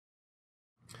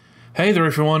Hey there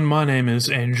everyone, my name is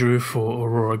Andrew for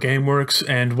Aurora Gameworks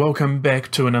and welcome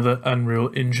back to another Unreal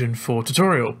Engine 4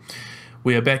 tutorial.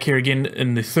 We are back here again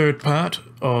in the third part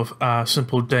of our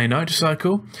simple day-night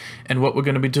cycle, and what we're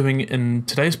going to be doing in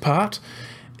today's part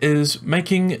is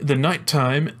making the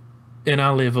nighttime in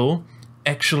our level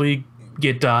actually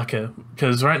get darker,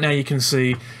 because right now you can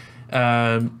see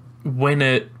when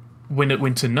it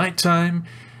went to nighttime,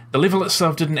 the level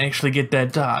itself didn't actually get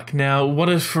that dark. Now, what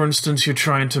if, for instance, you're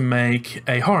trying to make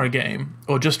a horror game,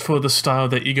 or just for the style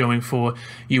that you're going for,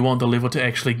 you want the level to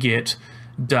actually get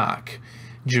dark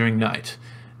during night?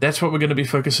 That's what we're going to be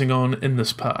focusing on in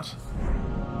this part.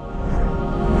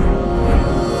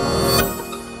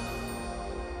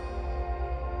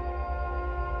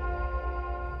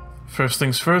 First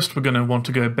things first, we're going to want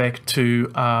to go back to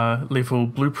our level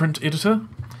blueprint editor.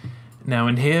 Now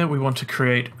in here we want to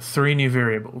create 3 new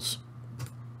variables.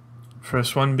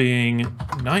 First one being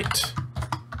night,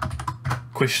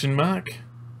 question mark.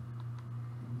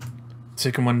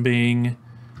 Second one being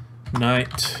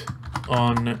night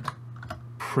on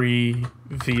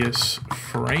previous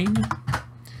frame.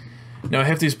 Now I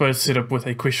have these both set up with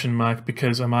a question mark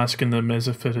because I'm asking them as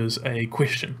if it is a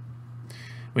question.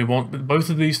 We want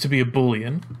both of these to be a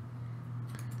boolean.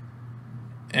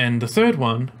 And the third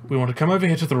one, we want to come over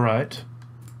here to the right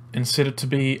and set it to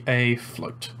be a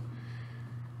float.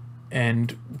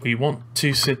 And we want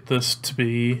to set this to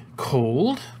be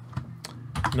called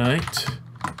night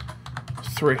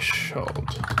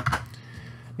threshold.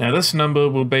 Now this number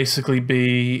will basically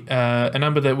be a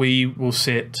number that we will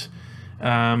set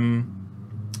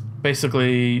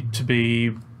basically to be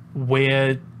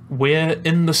where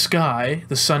in the sky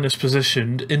the sun is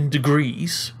positioned in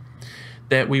degrees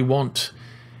that we want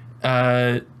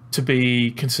to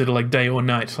be considered like day or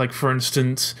night. Like for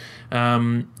instance,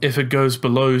 if it goes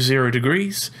below 0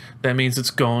 degrees, that means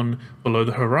it's gone below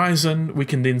the horizon. We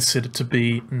can then set it to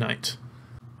be night.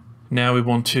 Now we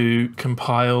want to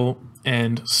compile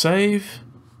and save.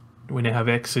 We now have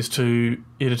access to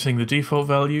editing the default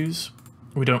values.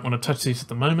 We don't want to touch these at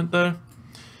the moment though.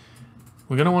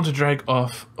 We're going to want to drag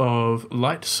off of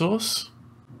light source,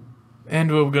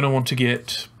 and we're going to want to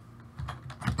get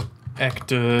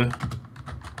actor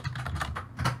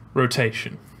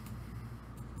rotation.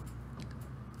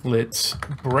 Let's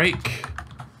break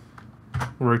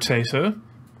rotator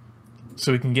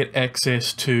so we can get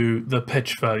access to the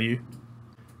pitch value.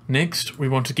 Next, we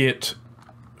want to get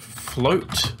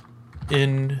float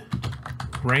in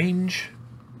range,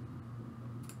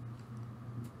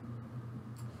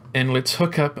 and let's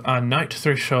hook up our night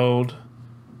threshold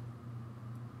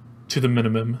to the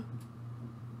minimum.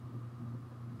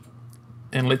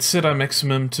 And let's set our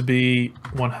maximum to be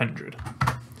 100.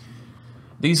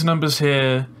 These numbers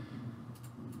here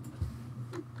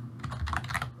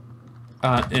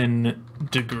are in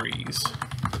degrees.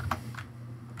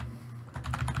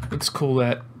 Let's call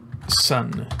that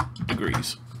sun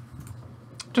degrees,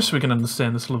 just so we can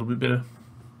understand this a little bit better.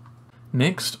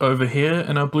 Next, over here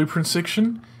in our blueprint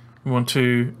section, we want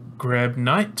to grab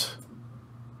night,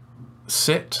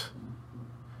 set,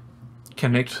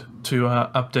 connect to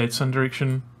our update sun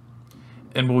direction,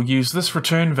 and we'll use this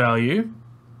return value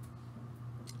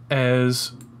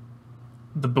as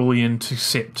the boolean to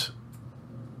set.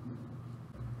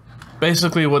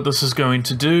 Basically what this is going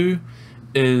to do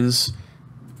is,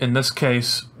 in this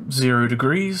case, 0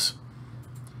 degrees.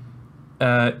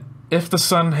 If the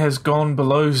sun has gone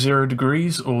below 0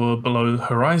 degrees or below the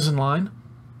horizon line,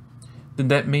 then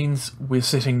that means we're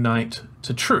setting night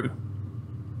to true.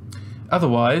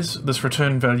 Otherwise, this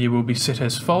return value will be set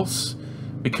as false,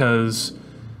 because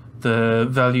the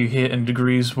value here in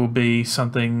degrees will be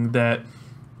something that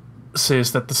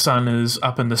says that the sun is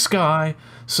up in the sky,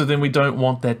 so then we don't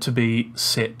want that to be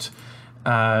set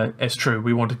as true.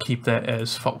 We want to keep that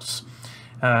as false.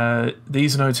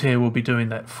 These nodes here will be doing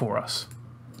that for us.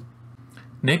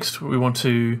 Next, we want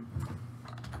to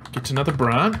get another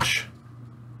branch.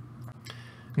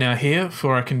 Now here,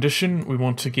 for our condition, we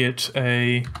want to get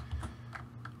a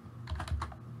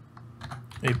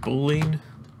boolean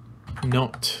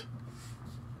not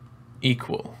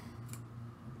equal.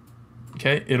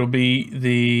 Okay, it'll be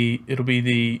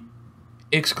the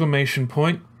exclamation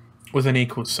point with an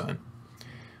equal sign.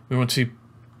 We want to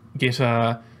get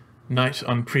our night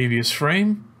on previous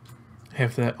frame,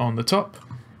 have that on the top,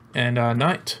 and our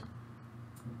night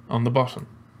on the bottom.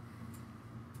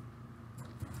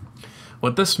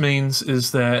 What this means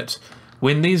is that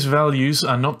when these values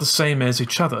are not the same as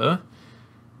each other,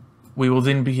 we will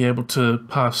then be able to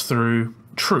pass through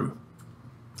true.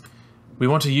 We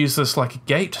want to use this like a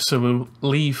gate, so we'll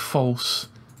leave false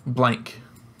blank.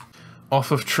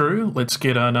 off of true, let's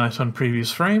get our night on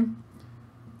previous frame,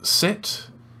 set,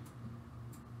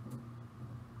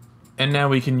 and now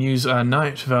we can use our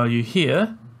night value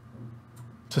here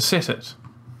to set it.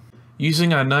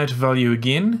 Using our night value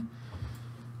again,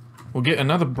 we'll get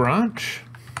another branch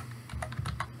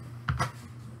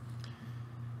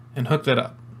and hook that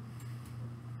up.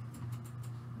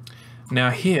 Now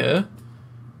here,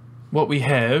 what we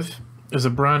have is a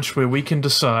branch where we can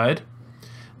decide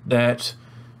that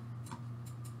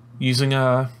using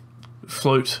our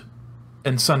float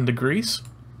and sun degrees,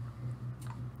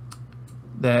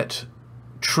 that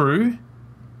true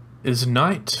is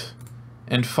night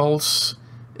and false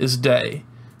is day.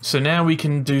 So now we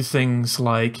can do things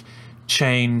like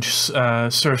change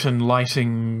certain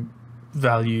lighting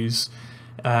values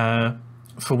for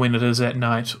when it is at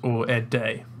night or at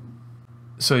day.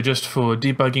 So just for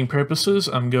debugging purposes,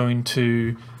 I'm going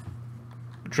to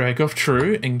drag off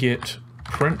true and get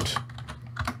print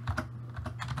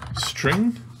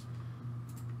string,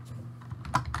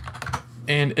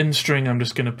 and in string I'm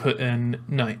just going to put in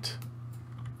night.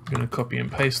 I'm going to copy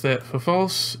and paste that for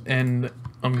false, and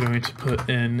I'm going to put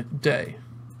in day.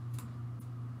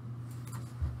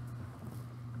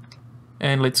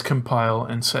 And let's compile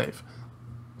and save.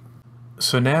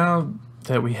 So now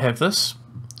that we have this,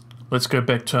 let's go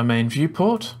back to our main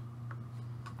viewport.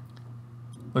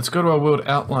 Let's go to our world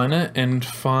outliner and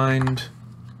find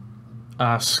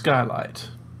our skylight.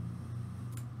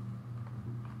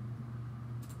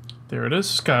 There it is,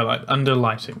 skylight, under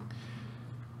lighting.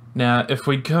 Now, if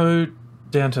we go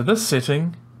down to this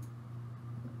setting,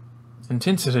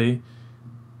 intensity,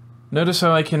 notice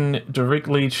how I can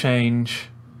directly change.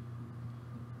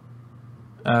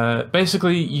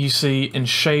 Basically, you see in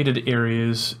shaded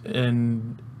areas,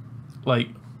 like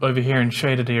over here in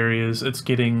shaded areas, it's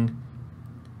getting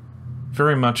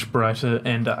very much brighter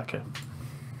and darker.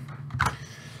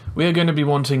 We are going to be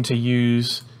wanting to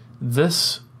use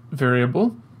this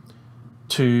variable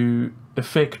to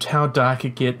affect how dark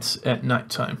it gets at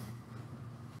nighttime.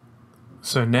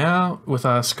 So now, with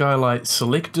our skylight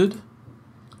selected,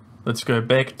 let's go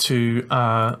back to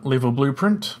our level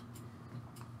blueprint,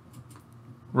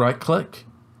 right click,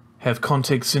 have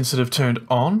context sensitive turned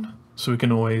on, so we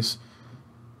can always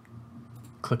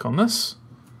click on this.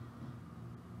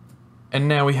 And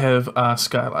now we have our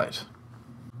skylight.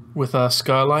 With our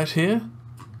skylight here,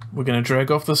 we're going to drag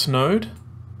off this node,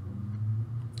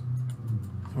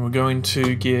 and we're going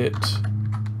to get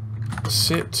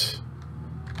set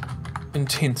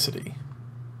intensity.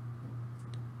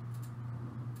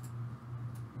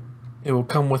 It will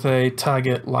come with a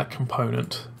target light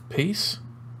component piece.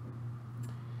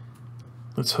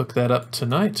 Let's hook that up to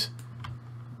night.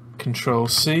 Control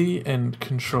C and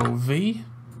Control V.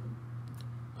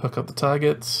 Hook up the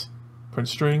targets, print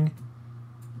string.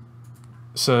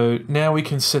 So now we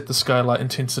can set the skylight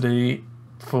intensity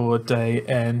for day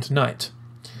and night.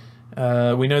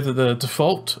 We know that the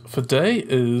default for day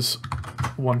is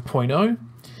 1.0,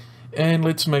 and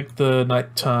let's make the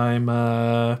nighttime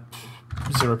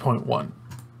 0.1.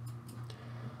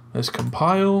 Let's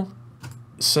compile,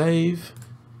 save,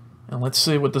 and let's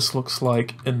see what this looks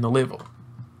like in the level.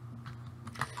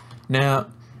 Now,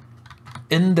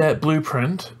 in that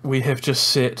blueprint, we have just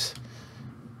set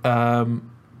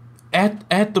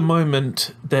at the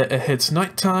moment that it hits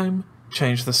nighttime,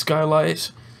 change the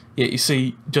skylight. Yet you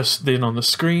see just then on the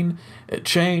screen it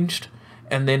changed,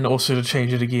 and then also to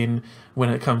change it again when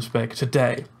it comes back to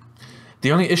day.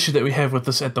 The only issue that we have with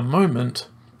this at the moment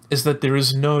is that there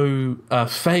is no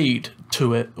fade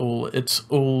to it all. It's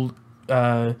all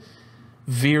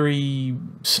very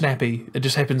snappy. It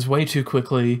just happens way too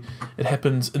quickly. It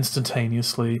happens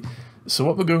instantaneously. So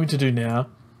what we're going to do now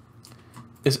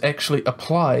is actually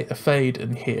apply a fade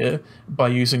in here by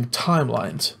using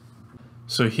timelines.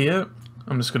 So here,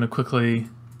 I'm just going to quickly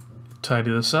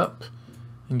tidy this up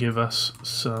and give us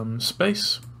some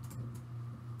space.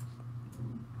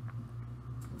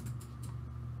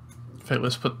 In fact,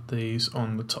 let's put these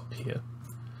on the top here.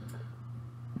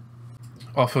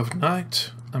 Off of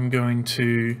night, I'm going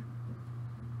to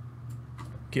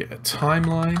get a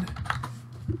timeline,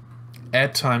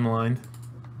 add timeline.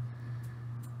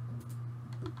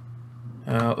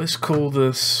 Let's call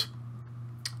this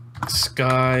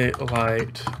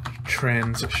skylight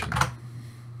transition.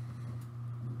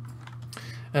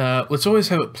 Let's always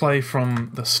have it play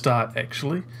from the start,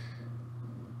 actually,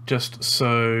 just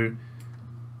so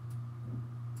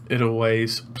it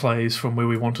always plays from where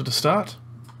we want it to start.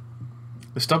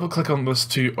 Let's double click on this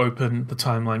to open the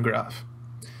timeline graph.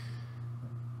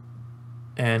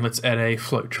 And let's add a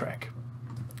float track.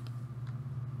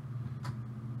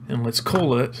 and let's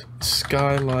call it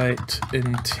skylight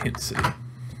intensity.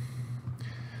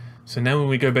 So now when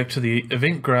we go back to the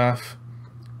event graph,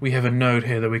 we have a node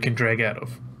here that we can drag out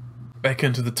of. Back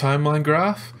into the timeline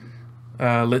graph,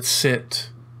 let's set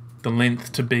the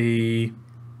length to be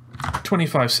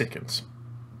 25 seconds.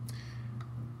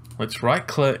 Let's right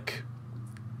click,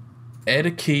 add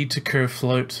a key to curve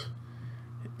float,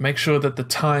 make sure that the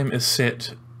time is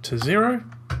set to 0,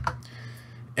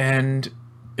 and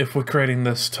if we're creating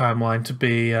this timeline to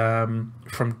be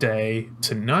from day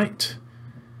to night,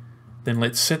 then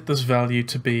let's set this value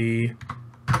to be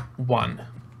 1.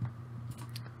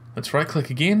 Let's right click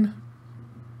again,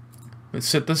 let's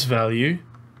set this value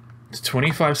to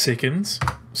 25 seconds,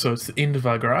 so it's the end of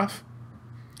our graph,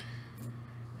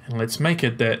 and let's make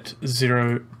it that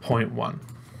 0.1.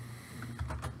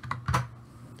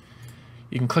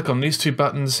 You can click on these two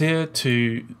buttons here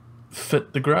to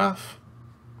fit the graph,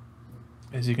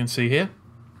 as you can see here,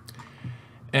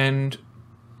 and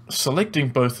selecting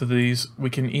both of these, we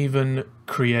can even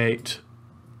create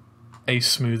a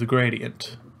smoother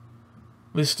gradient.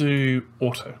 Let's do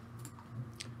auto.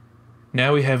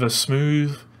 Now we have a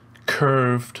smooth,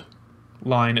 curved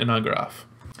line in our graph.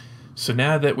 So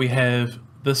now that we have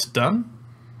this done,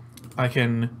 I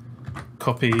can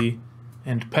copy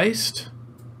and paste,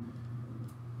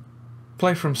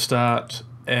 play from start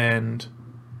and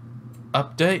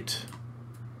update,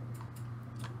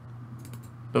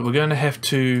 but we're going to have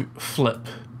to flip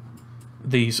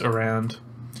these around.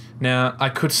 Now I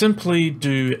could simply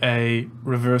do a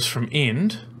reverse from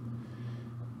end,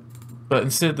 but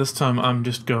instead this time I'm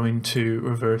just going to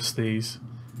reverse these.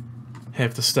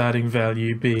 Have the starting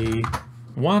value be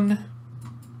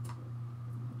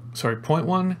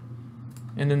 0.1,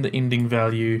 and then the ending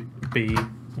value be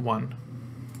 1.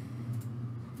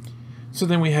 So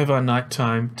then we have our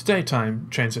nighttime to daytime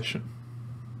transition.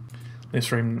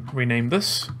 Let's rename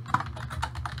this,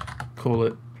 call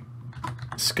it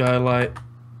skylight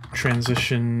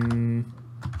transition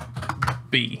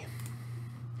B.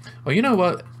 Oh, you know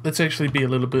what? Let's actually be a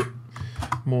little bit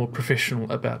more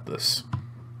professional about this.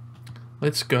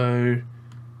 Let's go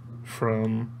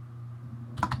from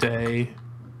day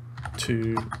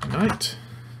to night.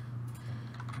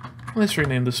 Let's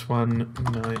rename this one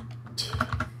night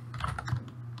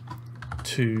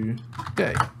to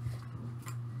day.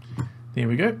 There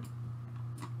we go.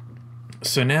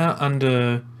 So now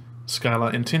under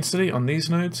skylight intensity on these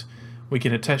nodes, we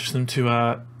can attach them to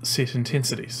our set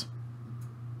intensities.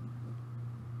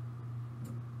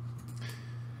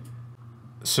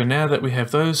 So now that we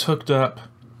have those hooked up,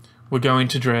 we're going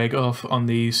to drag off on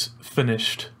these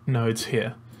finished nodes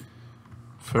here.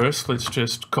 First, let's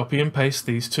just copy and paste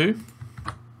these two,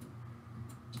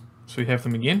 so we have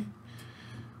them again.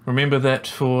 Remember that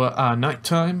for our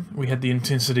nighttime, we had the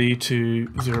intensity to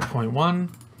 0.1,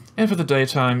 and for the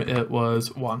daytime it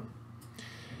was 1.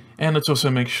 And let's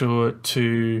also make sure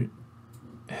to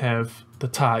have the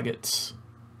targets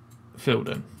filled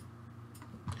in.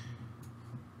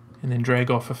 And then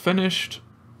drag off a finished,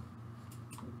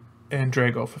 and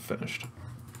drag off a finished.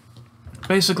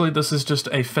 Basically, this is just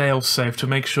a fail-safe to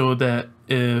make sure that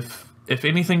if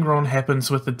anything wrong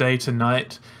happens with the day to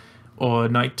night or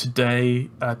night to day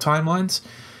timelines,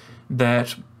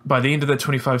 that by the end of that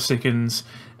 25 seconds,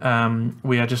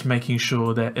 we are just making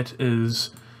sure that it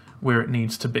is where it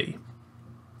needs to be.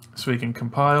 So we can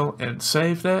compile and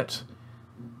save that,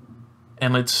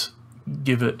 and let's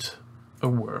give it a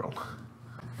whirl.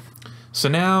 So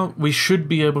now we should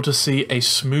be able to see a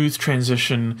smooth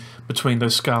transition between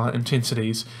those skylight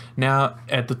intensities. Now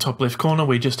at the top left corner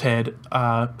we just had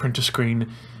our printer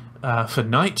screen for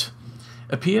night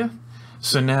appear.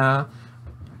 So now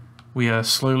we are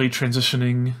slowly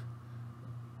transitioning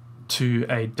to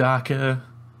a darker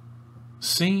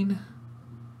scene.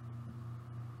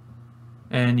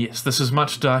 And yes, this is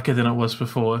much darker than it was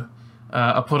before.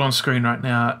 I'll put on screen right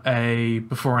now a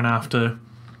before and after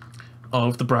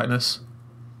of the brightness.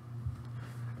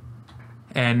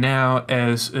 And now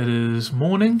as it is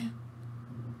morning,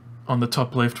 on the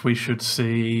top left we should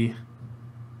see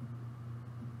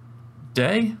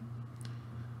day.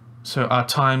 So our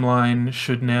timeline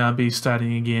should now be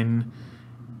starting again,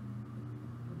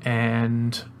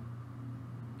 and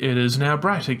it is now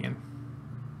bright again.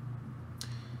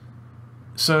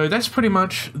 So that's pretty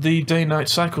much the day-night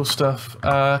cycle stuff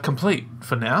complete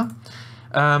for now.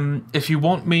 If you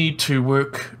want me to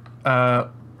work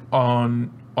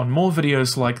on more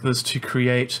videos like this to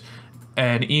create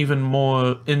an even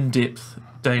more in-depth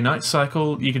day-night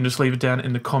cycle, you can just leave it down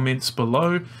in the comments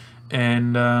below,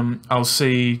 and I'll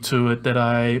see to it that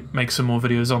I make some more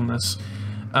videos on this.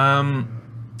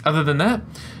 Other than that,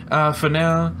 For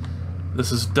now,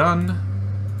 this is done.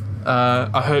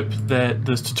 I hope that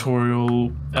this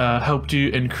tutorial helped you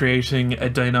in creating a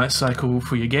day-night cycle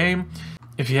for your game.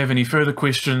 If you have any further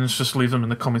questions, just leave them in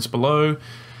the comments below.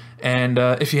 And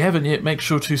if you haven't yet, make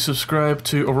sure to subscribe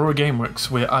to Aurora Gameworks,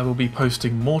 where I will be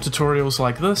posting more tutorials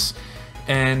like this,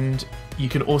 and you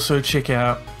can also check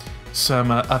out some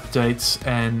updates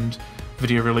and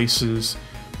video releases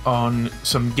on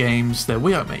some games that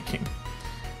we are making.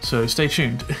 So stay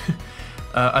tuned.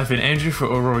 I've been Andrew for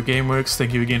Aurora Gameworks.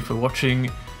 Thank you again for watching,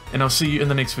 and I'll see you in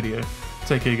the next video.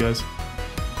 Take care, guys.